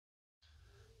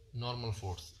Normal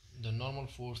force. The normal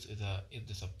force is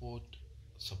the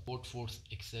support force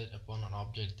exerted upon an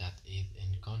object that is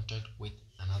in contact with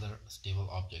another stable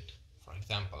object. For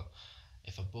example,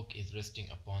 if a book is resting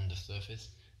upon the surface,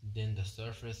 then the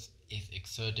surface is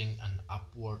exerting an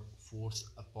upward force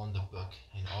upon the book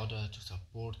in order to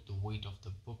support the weight of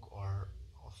the book or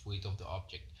of weight of the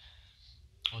object.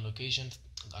 On occasions,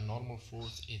 a normal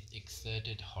force is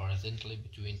exerted horizontally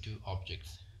between two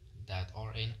objects that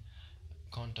are in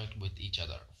contact with each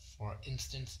other. For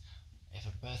instance, if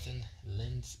a person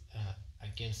leans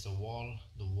against the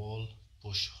wall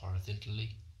push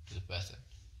horizontally to the person.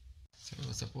 So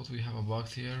suppose we have a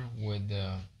box here with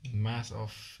a mass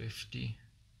of 50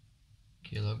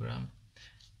 kilogram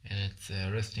and it's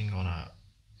resting on a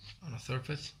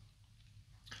surface,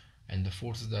 and the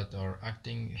forces that are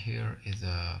acting here is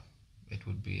it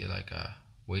would be like a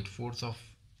weight force,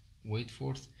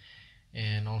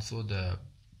 and also the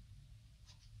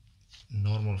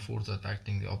normal force that's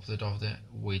acting the opposite of the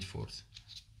weight force.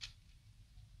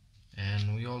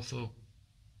 And we also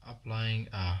applying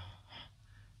a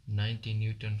 90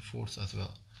 Newton force as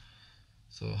well.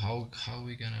 So how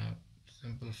we gonna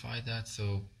simplify that?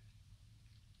 So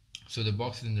the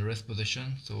box is in the rest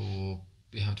position, so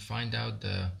we have to find out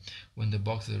when the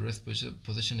box in the rest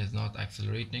position is not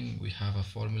accelerating. We have a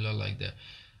formula like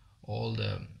all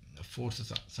the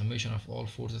forces, summation of all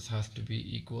forces has to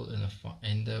be equal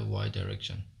in the y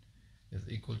direction is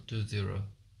equal to 0.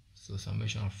 So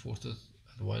summation of forces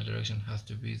at the y direction has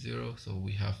to be 0. So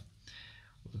we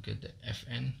get the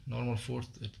Fn. Normal force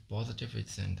is positive,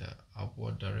 it's in the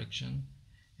upward direction,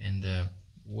 and the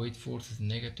weight force is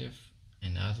negative,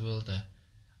 and as well the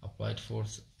applied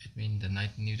force, it means the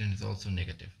 90 Newton is also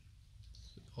negative.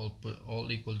 So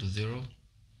all equal to 0.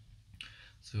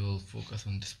 So we'll focus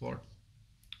on this part.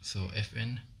 So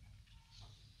Fn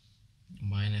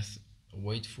minus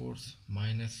weight force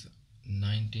minus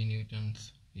 90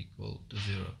 newtons equal to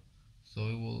 0. So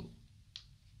we will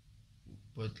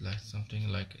put like something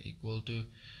like equal to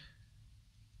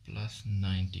plus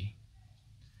 90.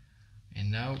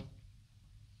 And now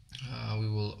we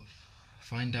will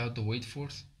find out the weight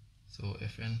force. So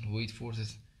Fn, weight force,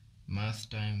 is mass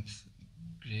times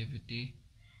gravity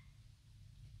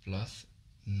plus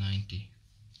 90.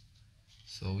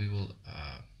 So we will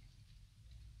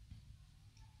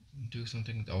do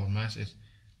something. Our mass is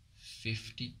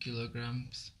 50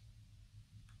 kilograms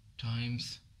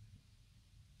times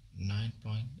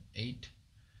 9.8,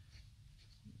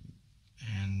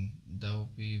 and that will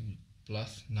be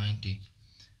plus 90.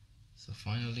 So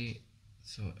finally,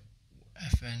 so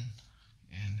Fn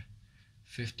and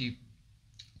 50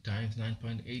 times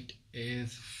 9.8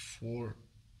 is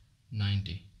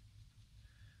 490.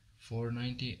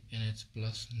 490 and it's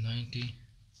plus 90.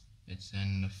 It's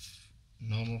an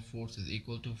normal force is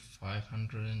equal to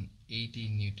 580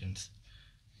 newtons.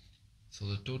 So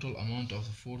the total amount of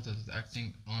the force that is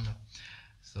acting on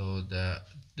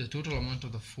the total amount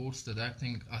of the force that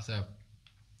acting as a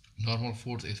normal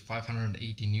force is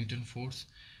 580 newton force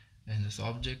in this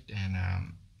object. And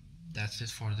that's it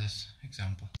for this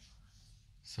example.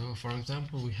 So for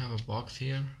example, we have a box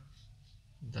here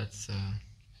that's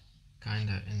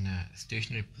kinda in a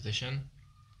stationary position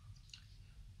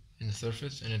in the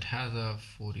surface, and it has a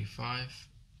 45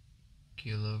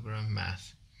 kilogram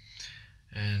mass,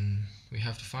 and we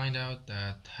have to find out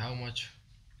that how much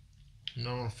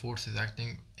normal force is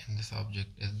acting in this object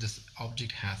as this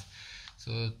object has.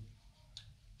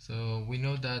 So we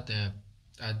know that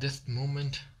at this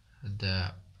moment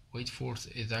the weight force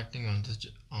is acting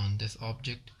on this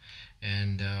object,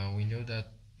 and we know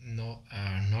that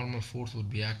normal force would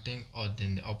be acting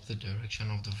in the opposite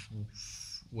direction of the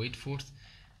weight force.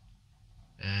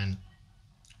 And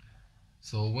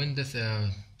so when this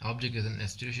object is in a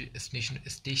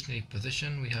stationary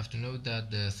position, we have to know that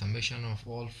the summation of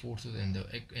all forces in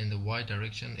the y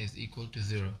direction is equal to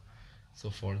 0.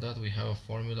 So for that we have a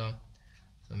formula.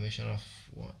 Summation of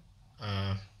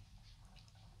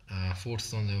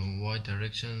forces on the y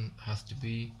direction has to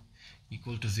be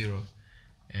equal to 0,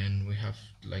 and we have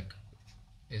like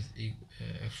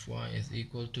Fy is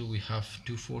equal to, we have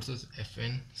two forces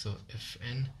Fn. So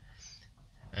Fn,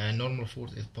 normal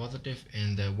force is positive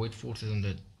and the weight force is on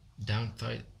the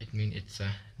downside, it means it's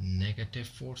a negative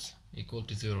force, equal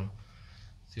to 0.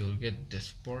 So you'll get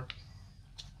this part,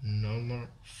 normal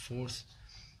force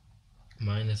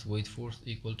minus weight force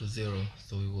equal to 0.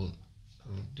 So we'll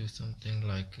do something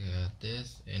like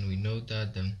this, and we know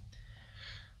that the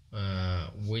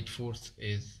weight force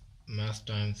is mass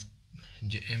times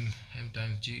m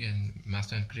times g, and mass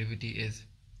times gravity is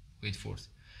weight force.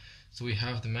 So we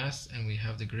have the mass and we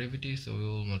have the gravity, so we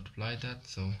will multiply that.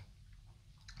 So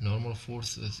normal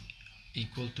force is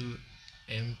equal to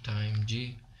m times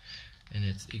g, and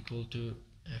it's equal to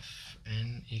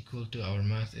Fn equal to our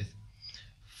mass is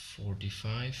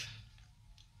 45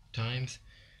 times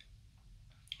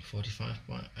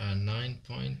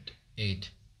 9.8,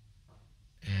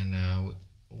 and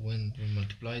when we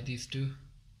multiply these two,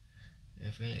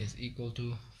 Fn is equal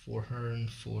to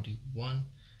 441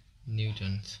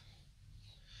 newtons.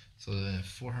 So the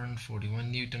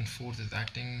 441 Newton force is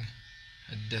acting.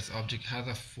 This object has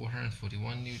a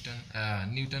 441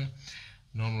 Newton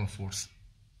normal force.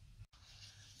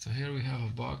 So here we have a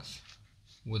box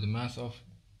with a mass of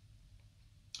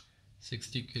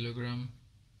 60 kilogram,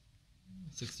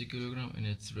 and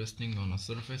it's resting on a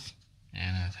surface,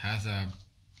 and it has a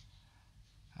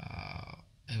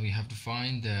and we have to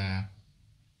find the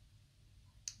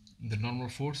normal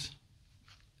force.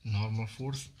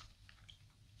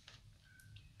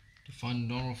 To find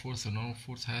normal force, the normal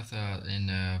force has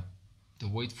the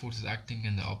weight force is acting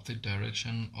in the opposite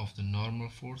direction of the normal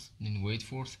force in weight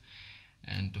force,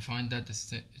 and to find that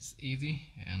it's easy,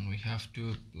 and we have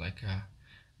to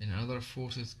another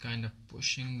force is kind of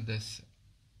pushing this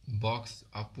box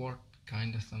upward,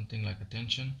 kind of something like a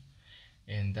tension,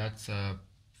 and that's a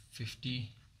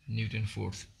 50 Newton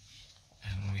force,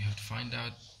 and we have to find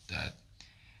out that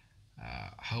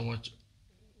how much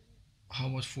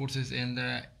force is in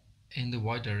the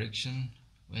y direction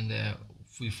when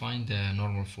we find the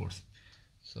normal force.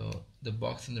 So the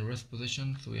box in the rest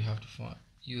position, so we have to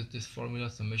use this formula.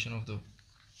 Summation of the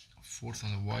force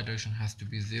on the y direction has to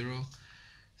be 0.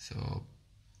 So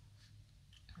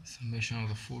summation of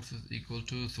the force is equal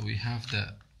to, so we have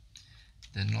the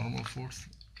normal force,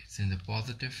 it's in the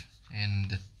positive,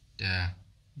 and the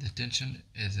tension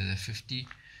is at 50.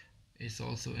 It's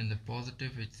also in the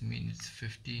positive, it means it's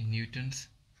 50 newtons,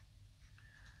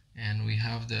 and we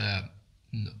have the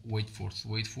weight force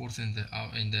in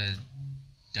the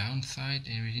downside,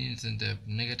 and it's in the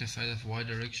negative side of y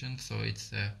direction, so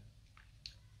it's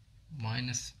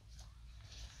minus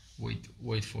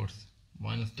weight force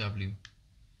minus w.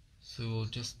 So we'll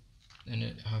just, and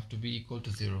it have to be equal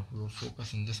to 0. We'll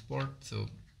focus on this part. So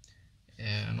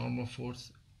normal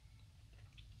force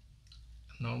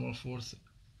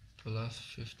plus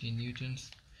 50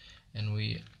 newtons, and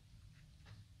we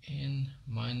n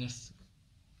minus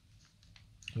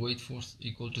weight force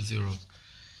equal to 0.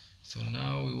 So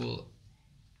now we will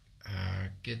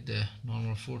get the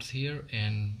normal force here,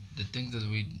 and the thing that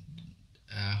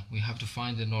we have to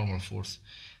find the normal force.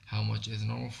 How much is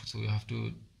normal force? So we have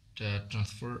to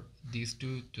transfer these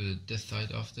two to this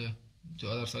side of the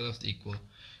other side of the equal.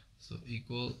 So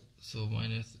equal, so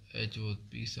minus it would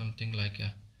be something like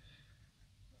a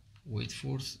weight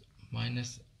force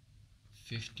minus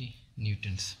 50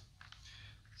 newtons.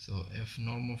 So if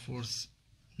normal force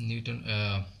Newton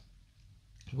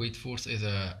weight force is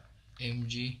a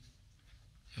mg,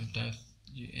 m times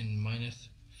g, in minus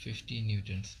 50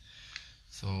 newtons.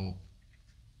 So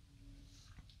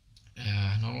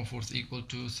normal force equal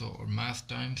to, so our mass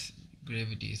times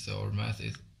gravity, so our mass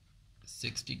is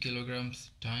 60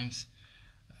 kilograms times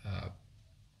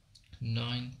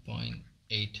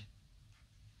 9.8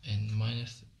 and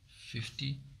minus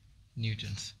 50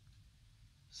 newtons.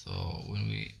 So when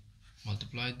we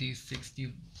multiply these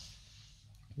 60,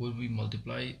 when we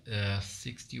multiply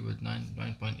 60 with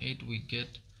 9.8, we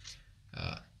get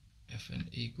Fn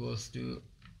equals to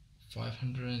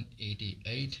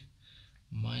 588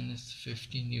 minus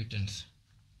 50 newtons.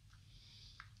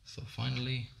 So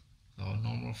finally our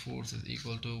normal force is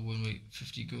equal to, when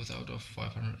 50 goes out of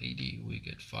 580, we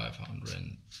get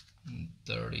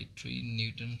 533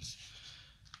 newtons.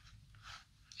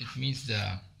 It means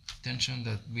the tension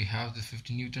that we have, the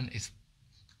 50 Newton, is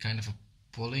kind of a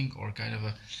pulling or kind of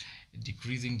a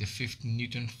decreasing the 50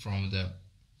 Newton from the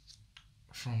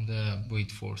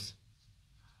weight force.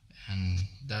 And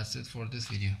that's it for this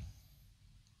video.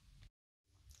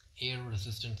 Air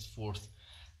resistance force.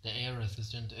 The air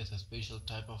resistance is a special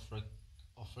type of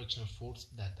frictional force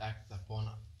that acts upon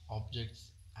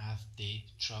objects as they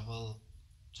travel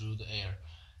through the air.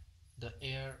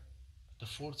 The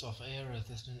force of air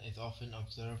resistance is often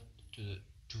observed to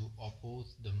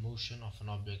oppose the motion of an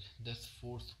object. This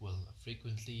force will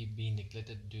frequently be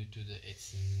neglected due to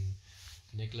its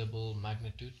negligible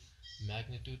magnitude,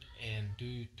 and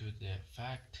due to the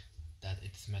fact that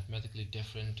it's mathematically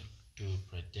different to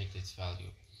predict its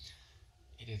value.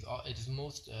 It is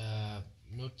most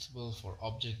noticeable for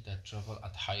objects that travel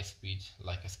at high speed,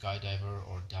 like a skydiver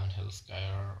or downhill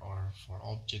skier, or for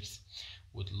objects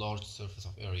with large surface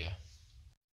of area.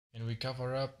 and we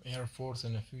cover up air force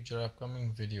in the future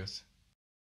upcoming videos.